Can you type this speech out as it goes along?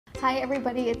Hi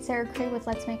everybody, it's Sarah Cray with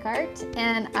Let's Make Art,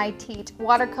 and I teach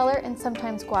watercolor and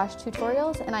sometimes gouache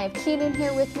tutorials, and I have Keenan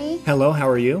here with me. Hello, how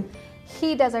are you?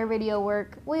 He does our video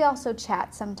work. We also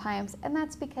chat sometimes, and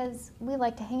that's because we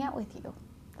like to hang out with you.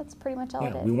 That's pretty much all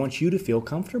it is. We want you to feel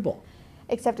comfortable.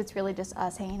 Except it's really just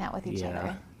us hanging out with each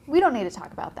other. We don't need to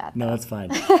talk about that, though. No, that's fine.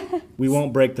 We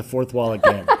won't break the fourth wall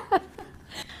again.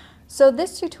 So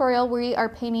this tutorial, we are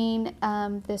painting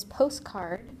this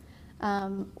postcard,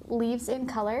 Leaves in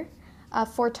Color,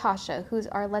 for Tosha, who's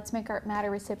our Let's Make Art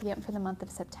Matter recipient for the month of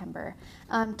September.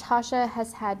 Tosha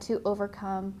has had to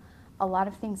overcome a lot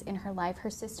of things in her life.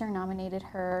 Her sister nominated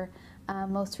her.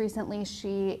 Most recently,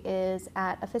 she is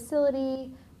at a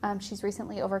facility. She's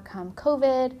recently overcome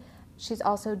COVID. She's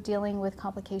also dealing with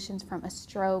complications from a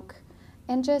stroke.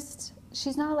 And just,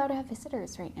 she's not allowed to have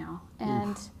visitors right now.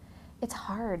 And it's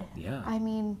hard. Yeah. I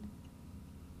mean,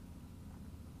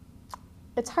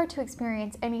 it's hard to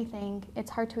experience anything.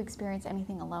 It's hard to experience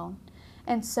anything alone.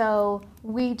 And so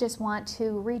we just want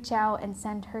to reach out and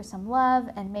send her some love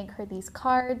and make her these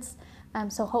cards.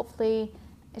 So hopefully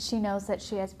she knows that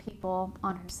she has people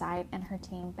on her side and her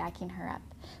team backing her up.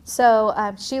 So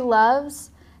she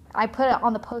loves, I put it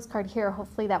on the postcard here,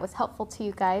 hopefully that was helpful to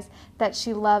you guys, that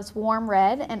she loves warm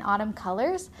red and autumn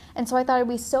colors. And so I thought it'd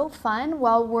be so fun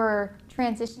while we're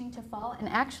transitioning to fall, and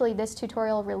actually this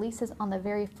tutorial releases on the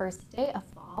very first day of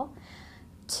fall,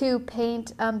 to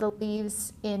paint the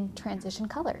leaves in transition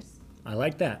colors. I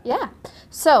like that. Yeah.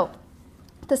 So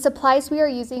the supplies we are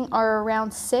using are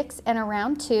around 6 and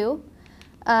around 2.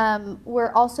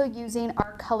 We're also using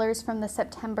our colors from the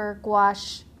September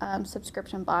gouache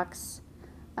subscription box.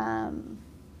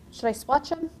 Should I swatch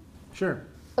them? Sure.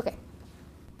 Okay.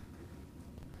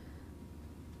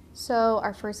 So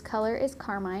our first color is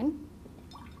Carmine.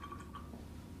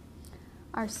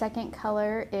 Our second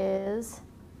color is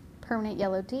Permanent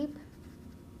Yellow Deep.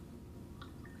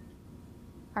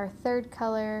 Our third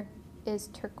color is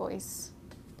Turquoise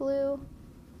Blue.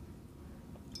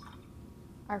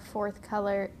 Our fourth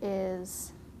color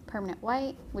is Permanent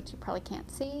White, which you probably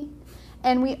can't see.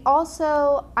 And we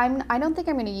also, I don't think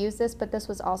I'm going to use this, but this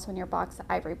was also in your box, the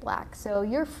Ivory Black. So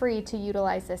you're free to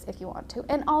utilize this if you want to.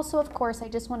 And also, of course, I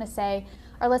just want to say,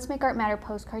 our Let's Make Art Matter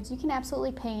postcards, you can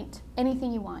absolutely paint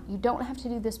anything you want. You don't have to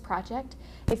do this project.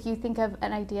 If you think of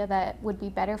an idea that would be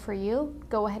better for you,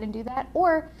 go ahead and do that.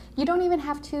 Or you don't even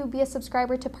have to be a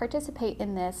subscriber to participate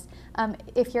in this.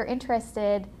 If you're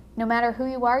interested, no matter who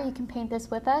you are, you can paint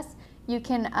this with us. You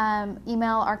can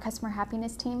email our customer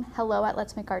happiness team,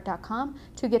 hello@letsmakeart.com,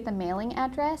 to get the mailing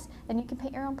address, and you can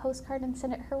paint your own postcard and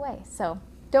send it her way. So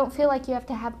don't feel like you have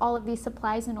to have all of these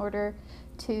supplies in order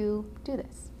to do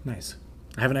this. Nice.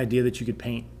 I have an idea that you could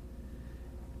paint.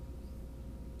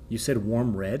 You said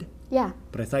warm red? Yeah.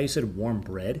 But I thought you said warm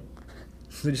bread.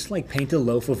 So just like paint a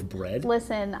loaf of bread?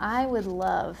 Listen, I would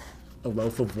love a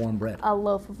loaf of warm bread. A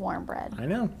loaf of warm bread. I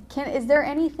know. Is there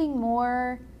anything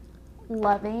more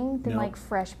loving than like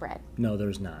fresh bread? No,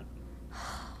 there's not.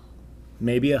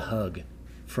 Maybe a hug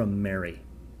from Mary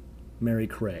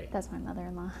Cray. That's my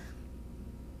mother-in-law.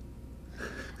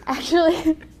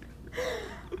 Actually,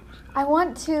 I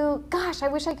want to, gosh, I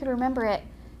wish I could remember it.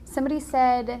 Somebody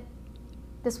said,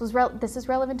 this is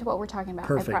relevant to what we're talking about,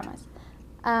 Perfect. I promise.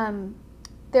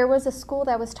 There was a school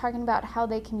that was talking about how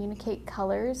they communicate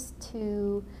colors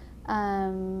to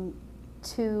blind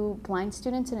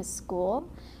students in a school.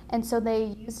 And so they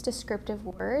use descriptive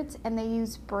words, and they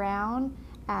use brown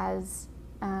as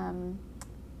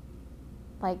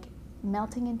like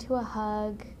melting into a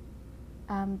hug,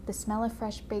 the smell of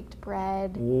fresh baked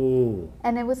bread. Ooh.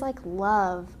 And it was like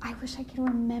love. I wish I could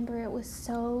remember. It was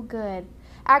so good.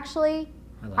 Actually,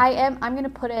 I'm going to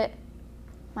put it,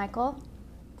 Michael,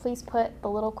 please put the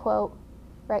little quote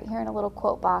right here in a little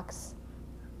quote box.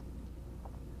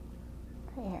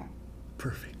 Right here.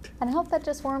 Perfect. And I hope that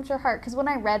just warms your heart, because when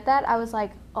I read that, I was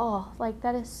like, oh, like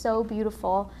that is so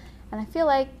beautiful. And I feel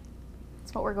like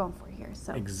that's what we're going for here.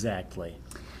 So exactly.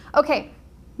 Okay,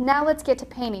 now let's get to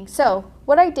painting. So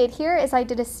what I did here is I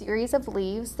did a series of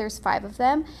leaves. There's 5 of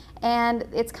them, and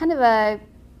it's kind of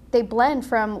they blend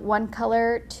from one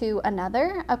color to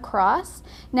another across.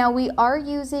 Now we are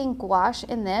using gouache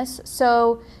in this,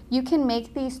 so you can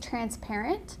make these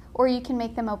transparent or you can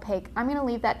make them opaque. I'm gonna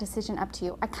leave that decision up to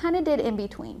you. I kind of did in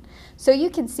between. So you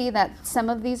can see that some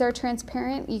of these are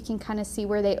transparent. You can kind of see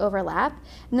where they overlap.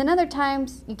 And then other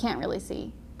times you can't really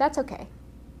see. That's okay.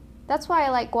 That's why I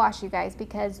like gouache, you guys,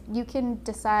 because you can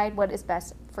decide what is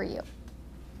best for you.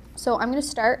 So I'm going to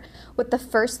start with the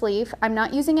first leaf. I'm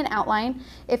not using an outline.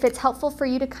 If it's helpful for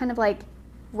you to kind of like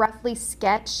roughly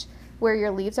sketch where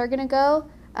your leaves are going to go,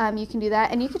 you can do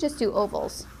that. And you could just do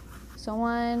ovals. So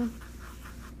 1,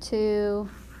 2,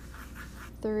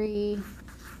 3,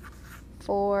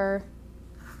 4,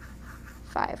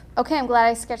 5. Okay, I'm glad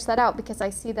I sketched that out because I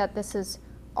see that this is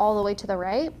all the way to the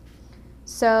right.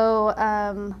 So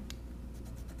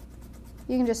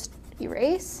you can just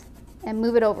erase and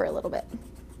move it over a little bit.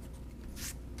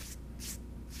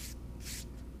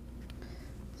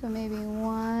 So maybe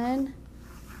 1,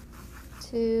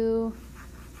 2,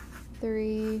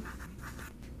 3,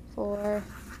 4,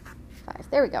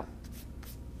 5. There we go.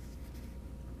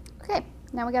 Okay,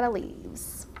 now we got our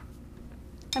leaves.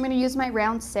 I'm going to use my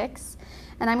round 6,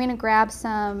 and I'm going to grab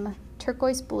some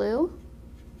turquoise blue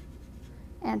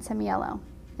and some yellow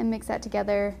and mix that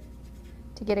together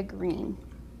to get a green.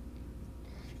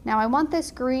 Now I want this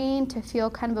green to feel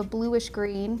kind of a bluish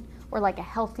green, or like a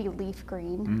healthy leaf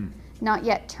green, not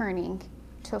yet turning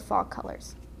to fall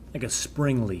colors. Like a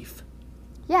spring leaf.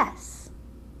 Yes,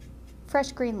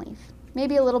 fresh green leaf.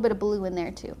 Maybe a little bit of blue in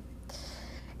there too.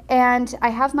 And I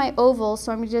have my oval,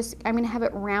 so I'm gonna have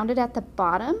it rounded at the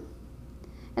bottom,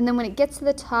 and then when it gets to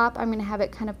the top, I'm gonna have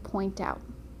it kind of point out.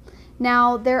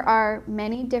 Now there are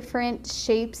many different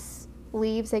shapes,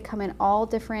 leaves. They come in all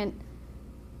different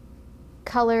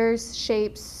colors,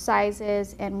 shapes,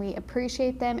 sizes, and we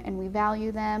appreciate them and we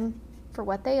value them for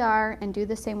what they are, and do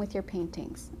the same with your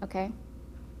paintings, okay?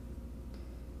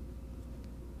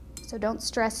 So don't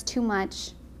stress too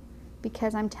much,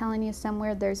 because I'm telling you,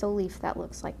 somewhere there's a leaf that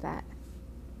looks like that.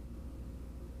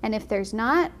 And if there's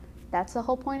not, that's the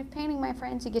whole point of painting, my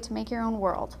friends. You get to make your own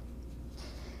world.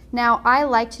 Now, I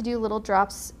like to do little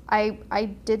drops.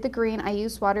 I did the green. I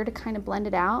used water to kind of blend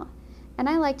it out. And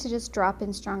I like to just drop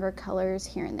in stronger colors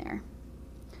here and there.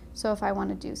 So if I want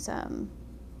to do some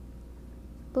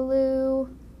blue,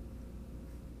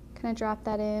 kind of drop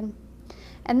that in.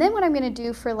 And then what I'm going to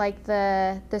do for like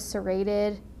the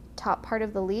serrated top part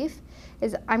of the leaf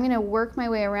is I'm going to work my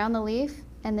way around the leaf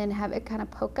and then have it kind of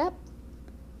poke up,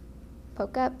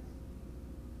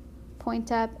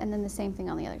 point up, and then the same thing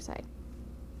on the other side.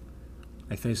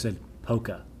 I thought you said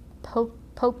polka.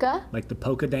 Polka? Like the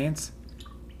polka dance?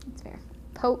 That's fair.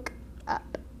 Poke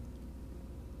up.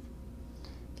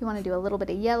 If you want to do a little bit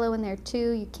of yellow in there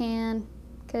too, you can,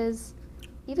 because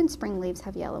even spring leaves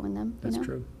have yellow in them. That's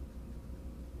true.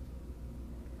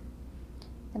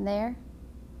 And there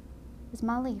is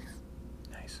my leaf.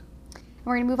 Nice. And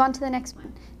we're going to move on to the next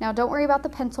one. Now, don't worry about the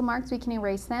pencil marks. We can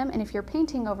erase them. And if you're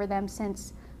painting over them,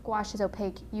 since gouache is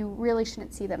opaque, you really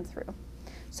shouldn't see them through.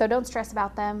 So don't stress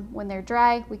about them. When they're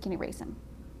dry, we can erase them.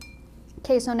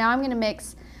 Okay, so now I'm going to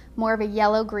mix more of a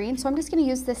yellow green. So I'm just going to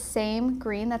use this same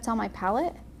green that's on my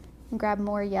palette and grab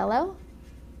more yellow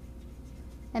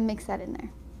and mix that in there.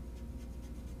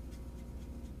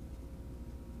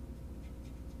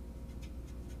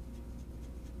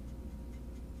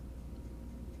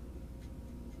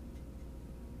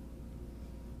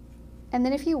 And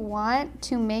then if you want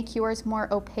to make yours more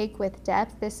opaque with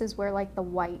depth, this is where like the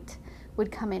white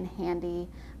would come in handy.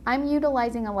 I'm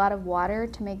utilizing a lot of water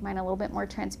to make mine a little bit more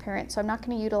transparent, so I'm not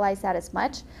going to utilize that as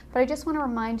much, but I just want to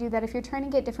remind you that if you're trying to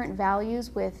get different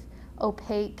values with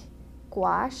opaque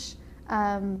gouache,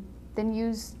 then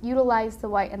utilize the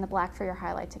white and the black for your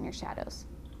highlights and your shadows.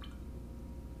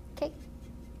 Okay?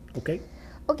 Okay.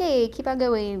 Okay, keep on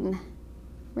going.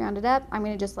 Round it up. I'm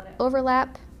going to just let it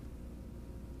overlap.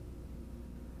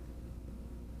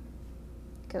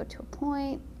 Go to a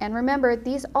point, and remember,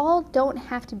 these all don't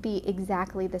have to be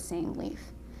exactly the same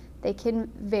leaf. They can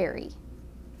vary.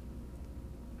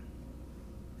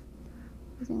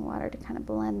 Using water to kind of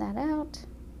blend that out.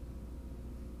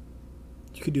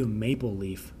 You could do a maple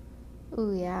leaf.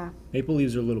 Ooh, yeah. Maple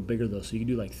leaves are a little bigger though, so you could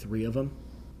do like 3 of them.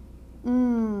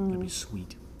 That'd be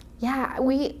sweet. Yeah,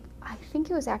 I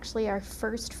think it was actually our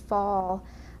first fall,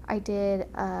 I did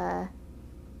a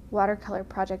watercolor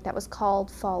project that was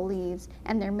called Fall Leaves,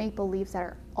 and they're maple leaves that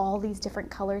are all these different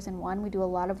colors in one. We do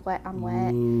a lot of wet on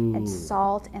wet and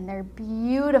salt, and they're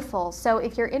beautiful. So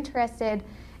if you're interested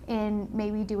in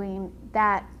maybe doing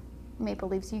that maple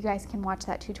leaves, you guys can watch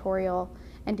that tutorial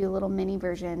and do little mini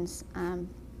versions,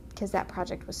 because that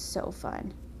project was so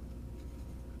fun.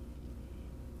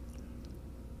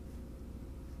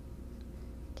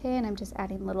 Okay, and I'm just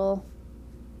adding little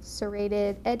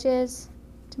serrated edges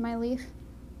to my leaf.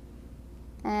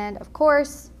 And of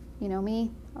course, you know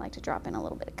me, I like to drop in a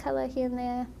little bit of color here and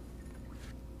there.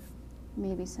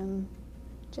 Maybe some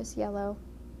just yellow.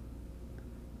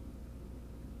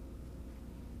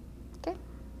 Okay.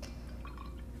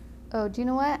 Oh, do you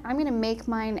know what? I'm gonna make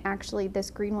mine actually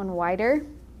this green one wider,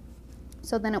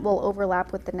 so then it will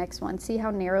overlap with the next one. See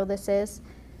how narrow this is?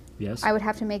 Yes. I would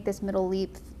have to make this middle leaf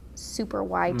super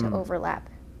wide to overlap.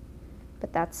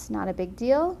 but that's not a big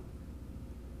deal.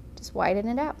 Just widen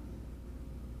it out.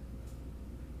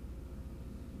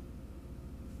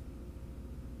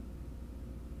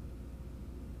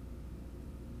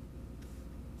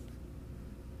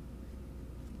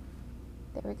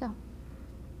 There we go.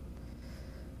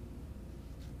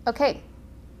 Okay,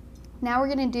 now we're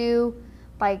gonna do,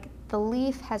 like, the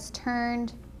leaf has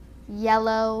turned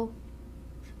yellow,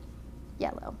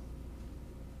 yellow.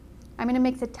 I'm gonna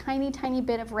mix a tiny, tiny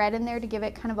bit of red in there to give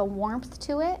it kind of a warmth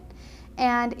to it.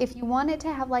 And if you want it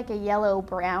to have like a yellow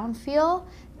brown feel,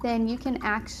 then you can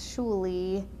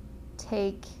actually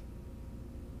take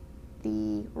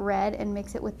the red and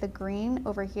mix it with the green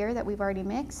over here that we've already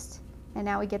mixed. And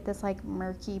now we get this like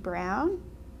murky brown.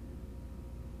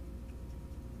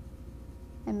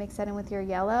 And mix that in with your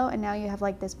yellow, and now you have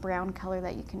like this brown color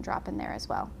that you can drop in there as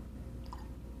well.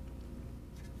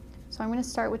 So I'm going to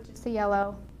start with just the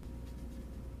yellow,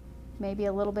 maybe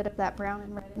a little bit of that brown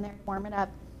and red in there, warm it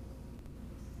up.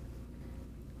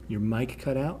 Your mic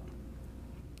cut out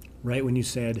right when you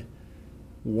said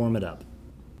warm it up.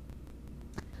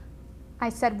 I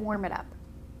said warm it up.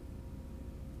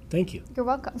 Thank you. You're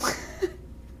welcome.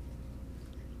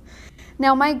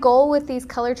 Now my goal with these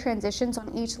color transitions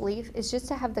on each leaf is just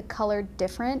to have the color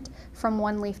different from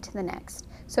one leaf to the next.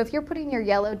 So if you're putting your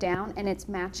yellow down and it's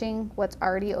matching what's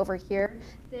already over here,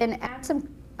 then add some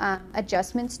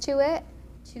adjustments to it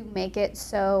to make it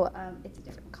so it's a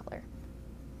different color.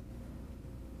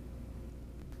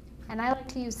 And I like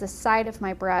to use the side of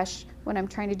my brush when I'm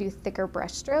trying to do thicker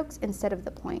brush strokes instead of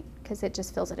the point, because it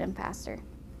just fills it in faster.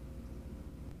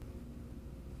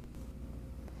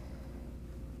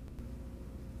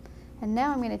 And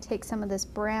now I'm going to take some of this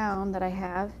brown that I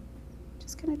have,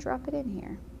 just going to drop it in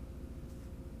here.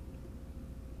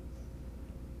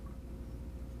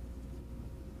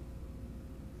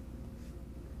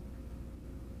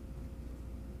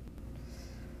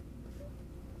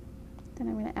 Then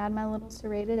I'm going to add my little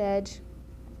serrated edge.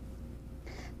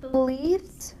 The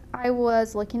leaves I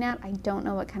was looking at, I don't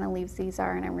know what kind of leaves these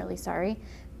are, and I'm really sorry.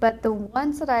 But the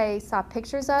ones that I saw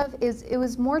pictures of, it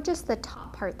was more just the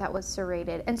top part that was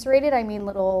serrated. And serrated, I mean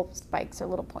little spikes or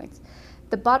little points.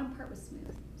 The bottom part was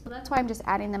smooth. So that's why I'm just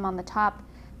adding them on the top.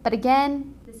 But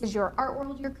again, this is your art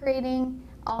world you're creating.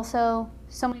 Also,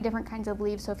 so many different kinds of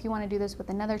leaves. So if you want to do this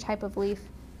with another type of leaf,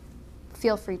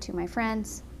 feel free to, my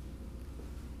friends.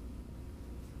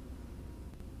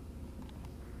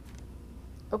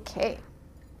 Okay.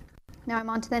 Now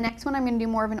I'm on to the next one. I'm going to do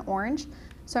more of an orange.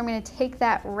 So I'm going to take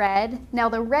that red. Now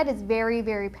the red is very,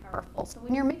 very powerful. So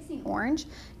when you're mixing orange,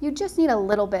 you just need a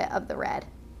little bit of the red.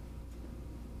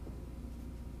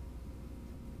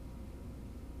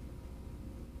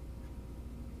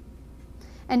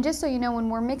 And just so you know, when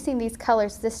we're mixing these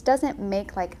colors, this doesn't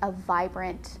make like a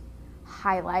vibrant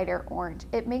highlighter orange.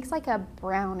 It makes like a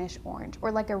brownish orange or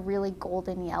like a really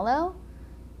golden yellow,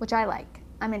 which I like.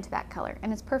 I'm into that color,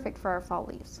 and it's perfect for our fall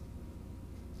leaves.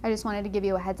 I just wanted to give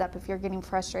you a heads up if you're getting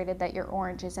frustrated that your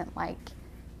orange isn't like,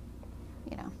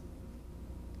 you know,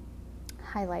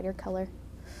 highlighter color.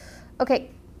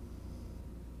 Okay.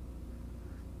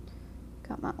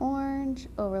 Got my orange,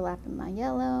 overlapping my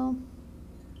yellow.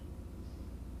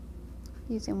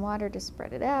 Using water to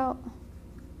spread it out.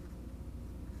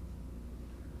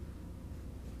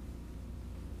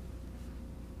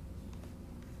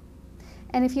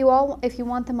 And if you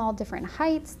want them all different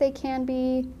heights, they can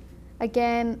be.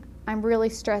 Again, I'm really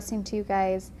stressing to you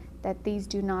guys that these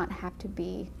do not have to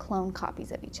be clone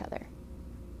copies of each other,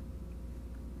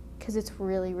 because it's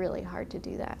really, really hard to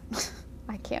do that.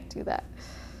 I can't do that.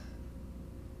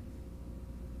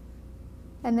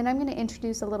 And then I'm going to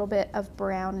introduce a little bit of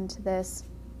brown into this,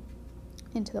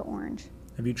 into the orange.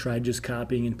 Have you tried just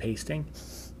copying and pasting?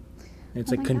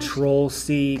 It's Oh like my Control gosh.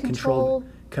 C, Control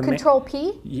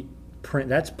P? Print.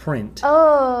 That's print.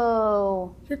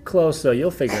 Oh. You're close though. You'll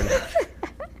figure it out.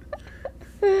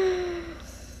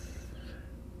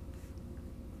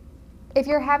 If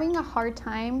you're having a hard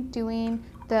time doing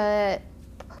the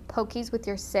pokies with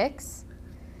your 6,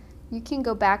 you can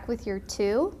go back with your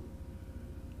 2.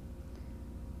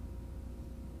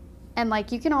 And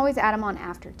like you can always add them on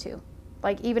after 2.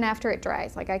 Like even after it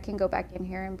dries. Like I can go back in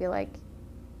here and be like,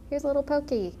 here's a little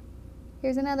pokey.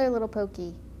 Here's another little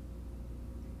pokey.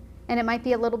 And it might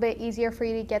be a little bit easier for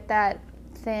you to get that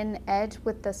thin edge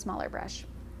with the smaller brush.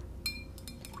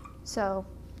 So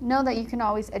know that you can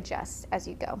always adjust as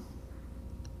you go.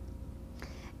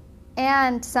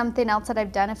 And something else that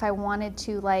I've done if I wanted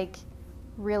to like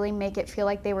really make it feel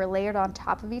like they were layered on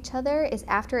top of each other is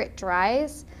after it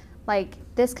dries, like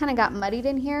this kind of got muddied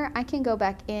in here, I can go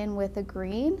back in with a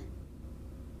green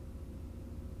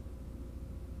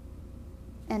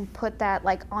and put that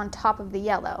like on top of the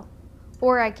yellow.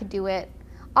 Or I could do it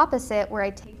opposite, where I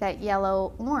take that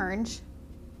yellow orange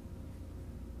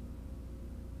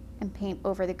and paint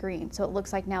over the green. So it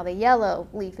looks like now the yellow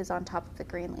leaf is on top of the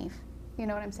green leaf. You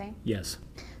know what I'm saying? Yes.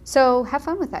 So have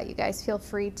fun with that, you guys. Feel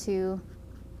free to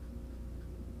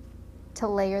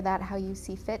layer that how you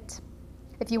see fit.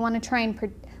 If you want to try and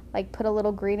put a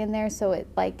little green in there so it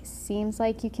like seems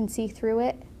like you can see through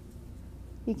it,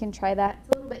 you can try that. It's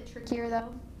a little bit trickier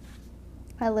though.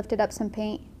 I lifted up some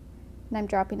paint and I'm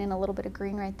dropping in a little bit of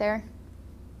green right there.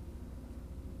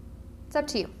 It's up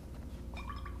to you.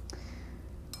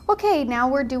 Okay, now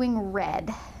we're doing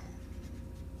red.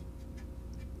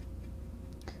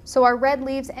 So our red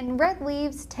leaves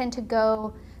tend to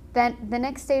go, then the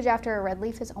next stage after a red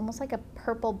leaf is almost like a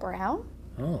purple brown.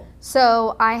 Oh.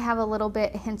 So I have a little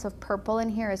bit hints of purple in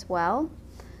here as well.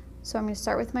 So I'm going to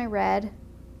start with my red.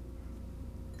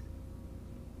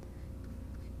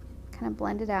 Kind of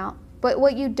blend it out. But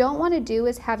what you don't want to do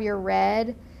is have your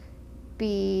red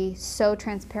be so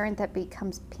transparent that it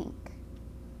becomes pink.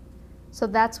 So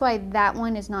that's why that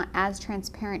one is not as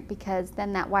transparent, because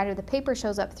then that white of the paper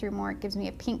shows up through more. It gives me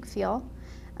a pink feel.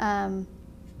 And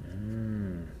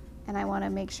I want to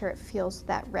make sure it feels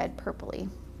that red purpley.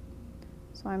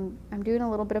 So I'm doing a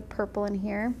little bit of purple in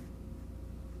here.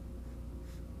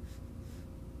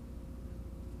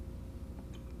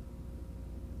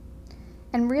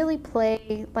 And really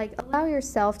play, like allow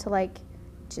yourself to like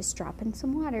just drop in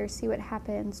some water, see what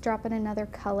happens, drop in another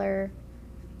color.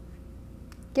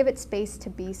 Give it space to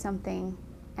be something,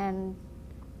 and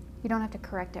you don't have to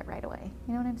correct it right away.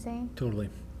 You know what I'm saying? Totally.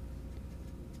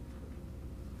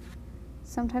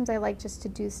 Sometimes I like just to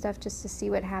do stuff just to see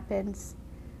what happens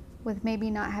with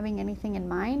maybe not having anything in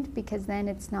mind, because then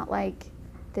it's not like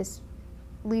this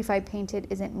leaf I painted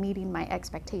isn't meeting my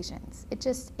expectations. It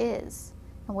just is.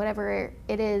 And whatever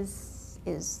it is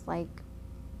like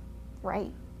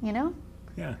right, you know?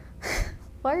 Yeah.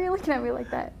 Why are you looking at me like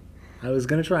that? I was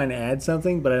going to try and add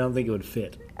something, but I don't think it would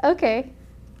fit. Okay.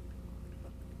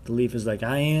 The leaf is like,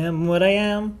 I am what I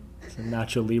am. It's a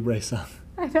Nacho Libre song.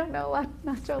 I don't know what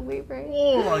Nacho Libre.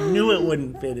 Oh, I knew it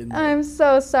wouldn't fit in there. I'm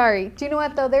so sorry. Do you know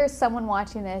what, though? There's someone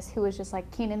watching this who was just like,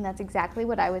 Keenan, that's exactly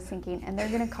what I was thinking. And they're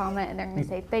going to comment and they're going to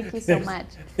say, thank you so much.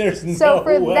 There's no So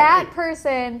for way. that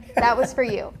person, that was for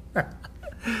you.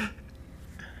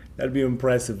 That'd be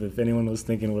impressive if anyone was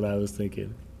thinking what I was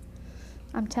thinking.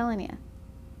 I'm telling you.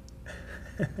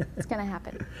 It's going to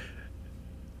happen.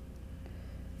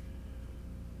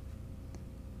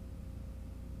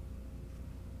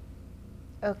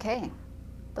 Okay.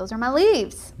 Those are my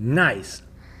leaves. Nice.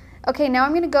 Okay, now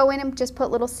I'm going to go in and just put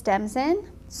little stems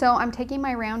in. So I'm taking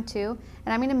my round 2,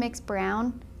 and I'm going to mix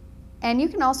brown. And you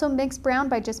can also mix brown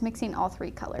by just mixing all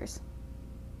 3 colors.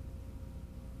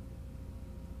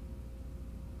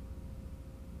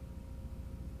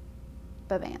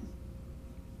 Ba-bam.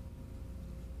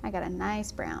 I got a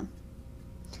nice brown.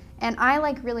 And I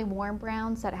like really warm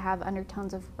browns that have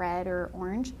undertones of red or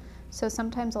orange. So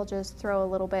sometimes I'll just throw a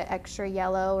little bit extra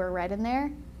yellow or red in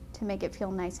there to make it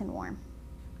feel nice and warm.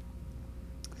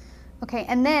 Okay,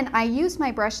 and then I use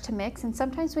my brush to mix, and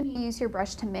sometimes when you use your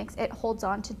brush to mix, it holds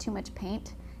on to too much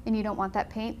paint, and you don't want that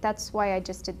paint. That's why I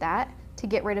just did that, to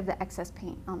get rid of the excess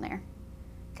paint on there.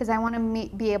 Because I want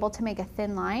to be able to make a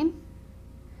thin line.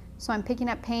 So I'm picking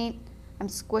up paint, I'm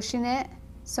squishing it,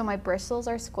 so my bristles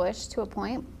are squished to a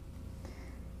point.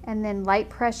 And then light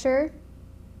pressure.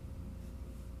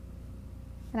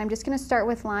 And I'm just going to start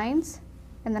with lines,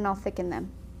 and then I'll thicken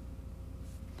them.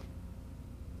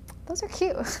 Those are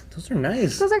cute. Those are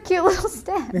nice. Those are cute little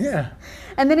stems. Yeah.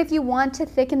 And then if you want to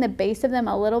thicken the base of them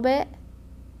a little bit,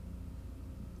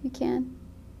 you can.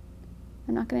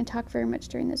 I'm not going to talk very much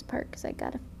during this part because I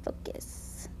got to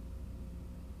focus.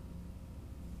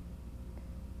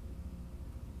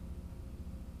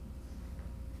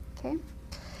 Okay.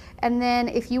 And then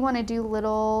if you want to do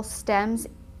little stems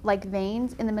like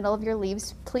veins in the middle of your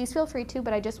leaves, please feel free to,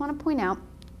 but I just want to point out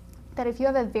that if you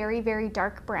have a very, very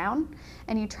dark brown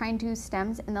and you try and do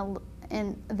stems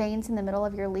in veins in the middle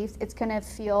of your leaves, it's going to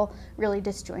feel really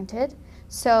disjointed.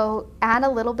 So add a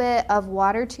little bit of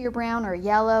water to your brown or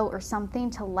yellow or something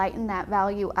to lighten that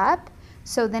value up.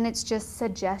 So then it's just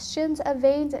suggestions of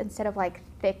veins instead of like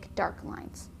thick, dark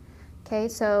lines. Okay,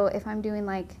 so if I'm doing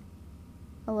like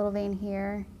a little vein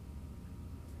here,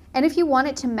 and if you want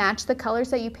it to match the colors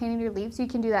that you painted your leaves, you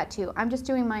can do that too. I'm just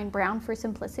doing mine brown for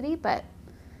simplicity, but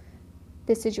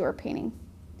this is your painting.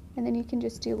 And then you can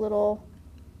just do little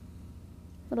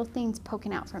things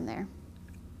poking out from there.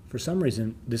 For some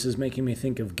reason, this is making me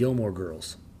think of Gilmore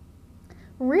Girls.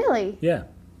 Really? Yeah.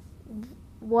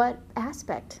 What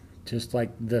aspect? Just like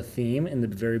the theme in the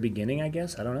very beginning, I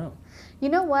guess. I don't know. You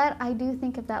know what? I do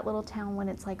think of that little town when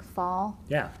it's like fall.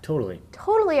 Yeah, totally.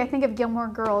 Totally, I think of Gilmore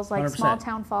Girls, like 100%. small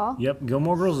town fall. Yep,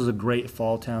 Gilmore Girls is a great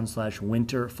fall time /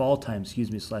 winter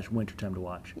 / winter time to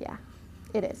watch. Yeah,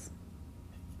 it is.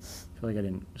 I feel like I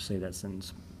didn't say that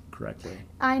sentence correctly.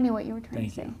 I knew what you were trying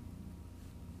Thank to say. you.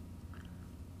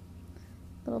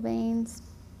 Little veins.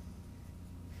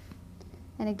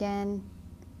 And again,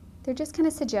 they're just kind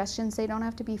of suggestions. They don't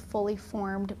have to be fully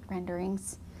formed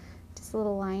renderings. Just a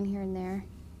little line here and there.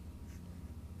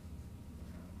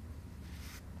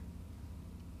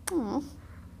 Oh,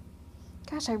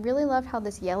 gosh, I really love how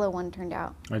this yellow one turned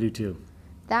out. I do too.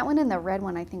 That one and the red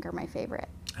one I think are my favorite.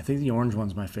 I think the orange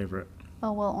one's my favorite.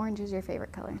 Oh, well, orange is your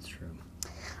favorite color. That's true.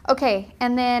 Okay,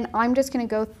 and then I'm just going to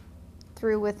go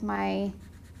through with my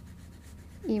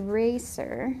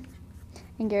eraser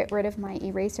and get rid of my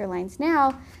eraser lines.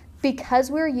 Now, because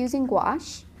we're using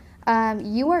gouache,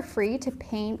 you are free to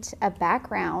paint a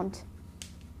background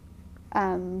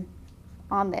on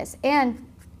this. And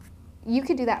you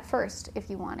could do that first if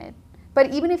you wanted.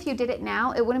 But even if you did it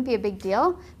now, it wouldn't be a big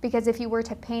deal, because if you were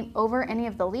to paint over any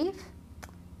of the leaf,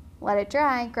 let it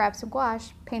dry, grab some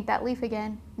gouache, paint that leaf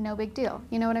again, no big deal.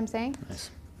 You know what I'm saying?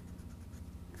 Nice.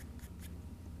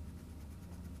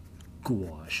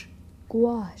 Gouache.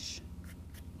 Gouache.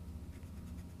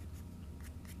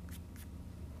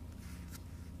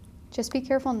 Just be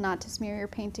careful not to smear your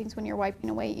paintings when you're wiping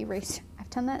away eraser. I've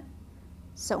done that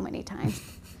so many times.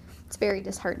 It's very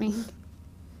disheartening.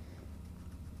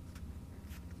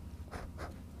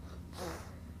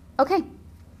 Okay.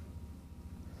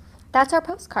 That's our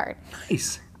postcard.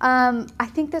 Nice. I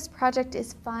think this project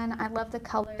is fun. I love the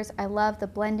colors. I love the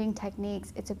blending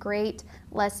techniques. It's a great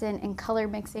lesson in color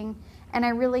mixing. And I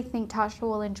really think Tosha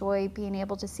will enjoy being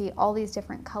able to see all these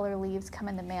different color leaves come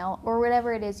in the mail, or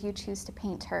whatever it is you choose to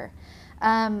paint her.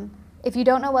 If you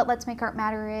don't know what Let's Make Art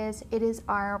Matter is, it is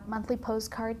our monthly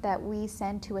postcard that we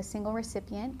send to a single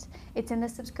recipient. It's in the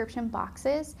subscription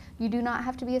boxes. You do not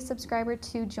have to be a subscriber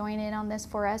to join in on this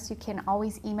for us. You can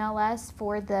always email us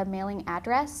for the mailing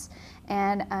address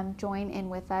and join in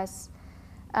with us.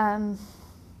 The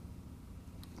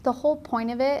whole point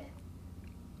of it,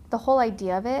 the whole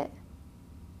idea of it,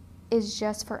 is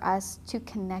just for us to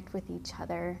connect with each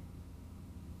other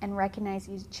and recognize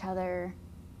each other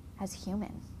as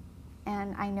human.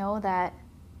 And I know that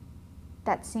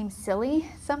that seems silly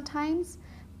sometimes,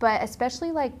 but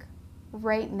especially like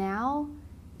right now,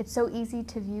 it's so easy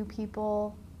to view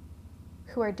people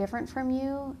who are different from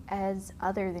you as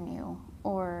other than you,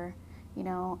 or, you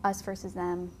know, us versus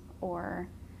them, or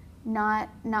not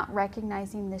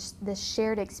recognizing this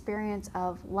shared experience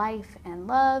of life and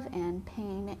love and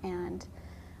pain and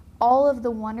all of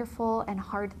the wonderful and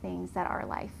hard things that are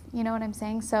life. You know what I'm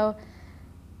saying? So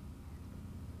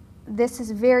this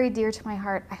is very dear to my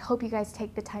heart. I hope you guys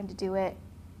take the time to do it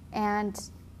and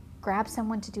grab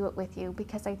someone to do it with you,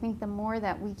 because I think the more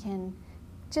that we can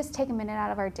just take a minute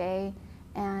out of our day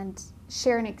and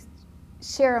share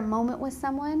a moment with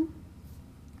someone,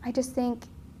 I just think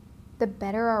the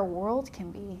better our world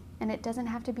can be. And it doesn't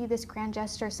have to be this grand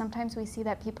gesture. Sometimes we see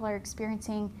that people are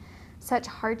experiencing such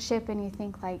hardship and you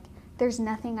think like, there's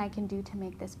nothing I can do to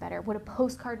make this better. Would a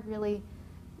postcard really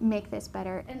make this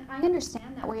better? And I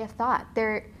understand that way of thought.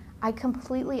 I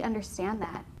completely understand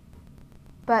that.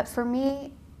 But for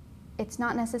me, it's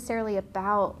not necessarily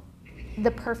about the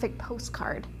perfect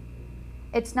postcard.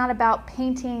 It's not about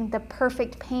painting the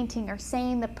perfect painting or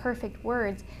saying the perfect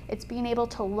words. It's being able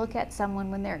to look at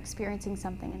someone when they're experiencing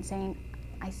something and saying,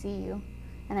 I see you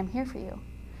and I'm here for you.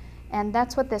 And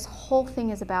that's what this whole thing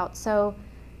is about. So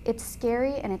it's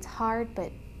scary and it's hard,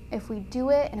 but if we do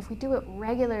it, and if we do it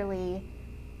regularly,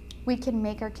 we can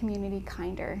make our community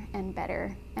kinder and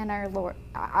better, and our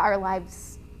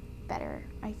lives better,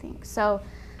 I think. So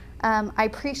I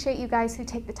appreciate you guys who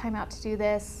take the time out to do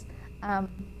this.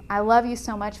 I love you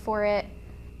so much for it,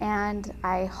 and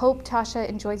I hope Tosha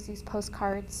enjoys these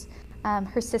postcards.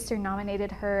 Her sister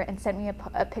nominated her and sent me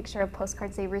a picture of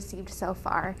postcards they received so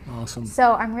far. Awesome.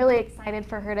 So I'm really excited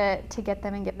for her to get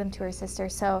them and give them to her sister.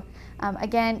 So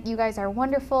again, you guys are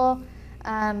wonderful.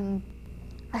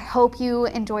 I hope you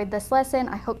enjoyed this lesson.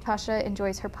 I hope Tosha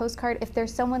enjoys her postcard. If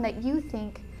there's someone that you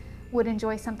think would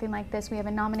enjoy something like this, we have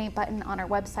a nominate button on our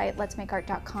website,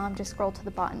 letsmakeart.com. Just scroll to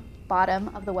the bottom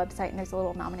of the website and there's a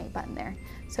little nominate button there.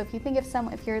 So if you think of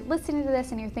someone, if you're listening to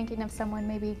this and you're thinking of someone,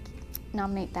 maybe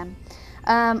nominate them.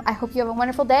 I hope you have a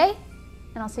wonderful day,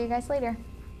 and I'll see you guys later.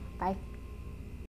 Bye.